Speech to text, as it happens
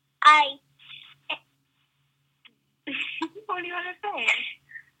What do you want to say?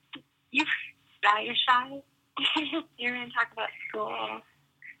 Now you're shy? You're going to talk about school.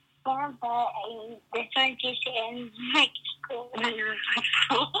 Yeah, but this one just ends like school. And then you're like,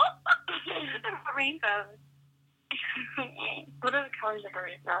 school? Rainbows. What are the colors of a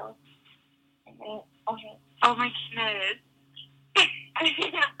rainbow? Okay. Oh my goodness. They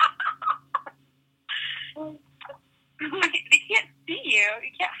can't see you.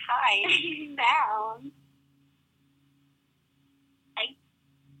 You can't hide. Down.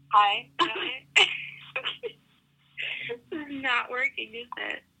 Hi. This is not working, is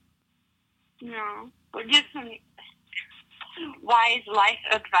it? No. Well, give some wise life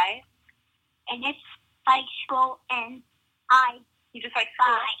advice. And it's like school and I. You just like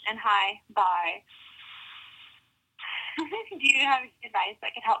school and hi. Bye. Do you have any advice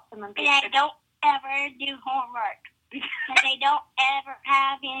that could help someone be? And I don't ever do homework. And I don't ever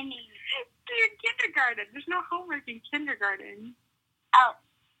have any. You're in kindergarten. There's no homework in kindergarten. Oh.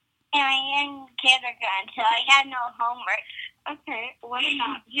 And I'm in kindergarten, so I have no homework. Okay. What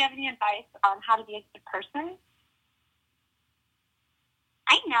about? Do you have any advice on how to be a good person?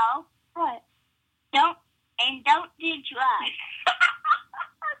 I know. What? Don't do drugs.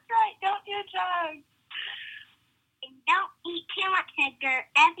 That's right. Don't do drugs. And don't eat too much sugar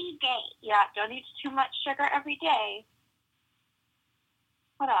every day. Yeah, don't eat too much sugar every day.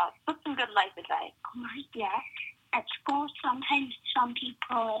 What else? What's some good life advice? Yeah. At school, sometimes some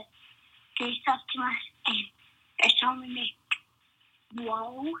people say stuff to us, and there's so many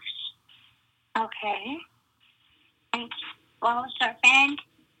woes. Okay. And woes are banned.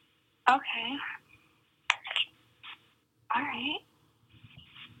 Okay. All right.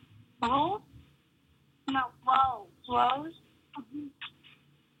 Woes? No, woes. Woes? Mm-hmm.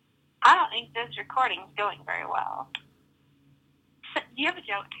 I don't think this recording's going very well. Do you have a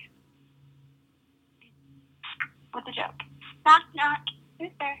joke? What's a joke? Knock, knock.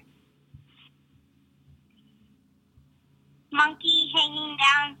 Who's there? Monkey hanging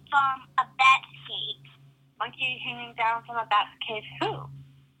down from a bat cave. Monkey hanging down from a bat cave. Who?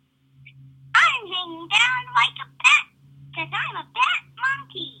 I'm hanging down like a bat, because I'm a bat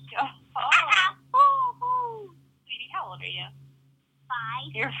monkey. Oh. Woo-hoo. Sweetie, how old are you?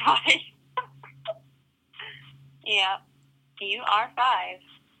 5. You're 5. Yeah. You are 5.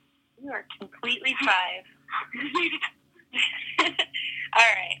 You are completely 5.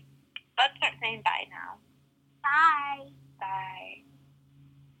 All right. Let's start saying bye now. Bye. Bye.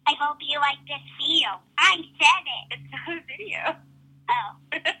 I hope you like this video. I said it. It's not a video. Oh.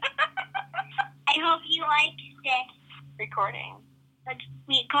 I hope you like this Recording.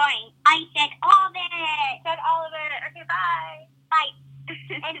 recording. I said all of it. Said all of it. Okay, bye. Bye.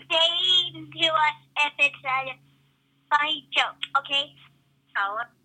 And say to us if it's a funny joke, okay? Tell us.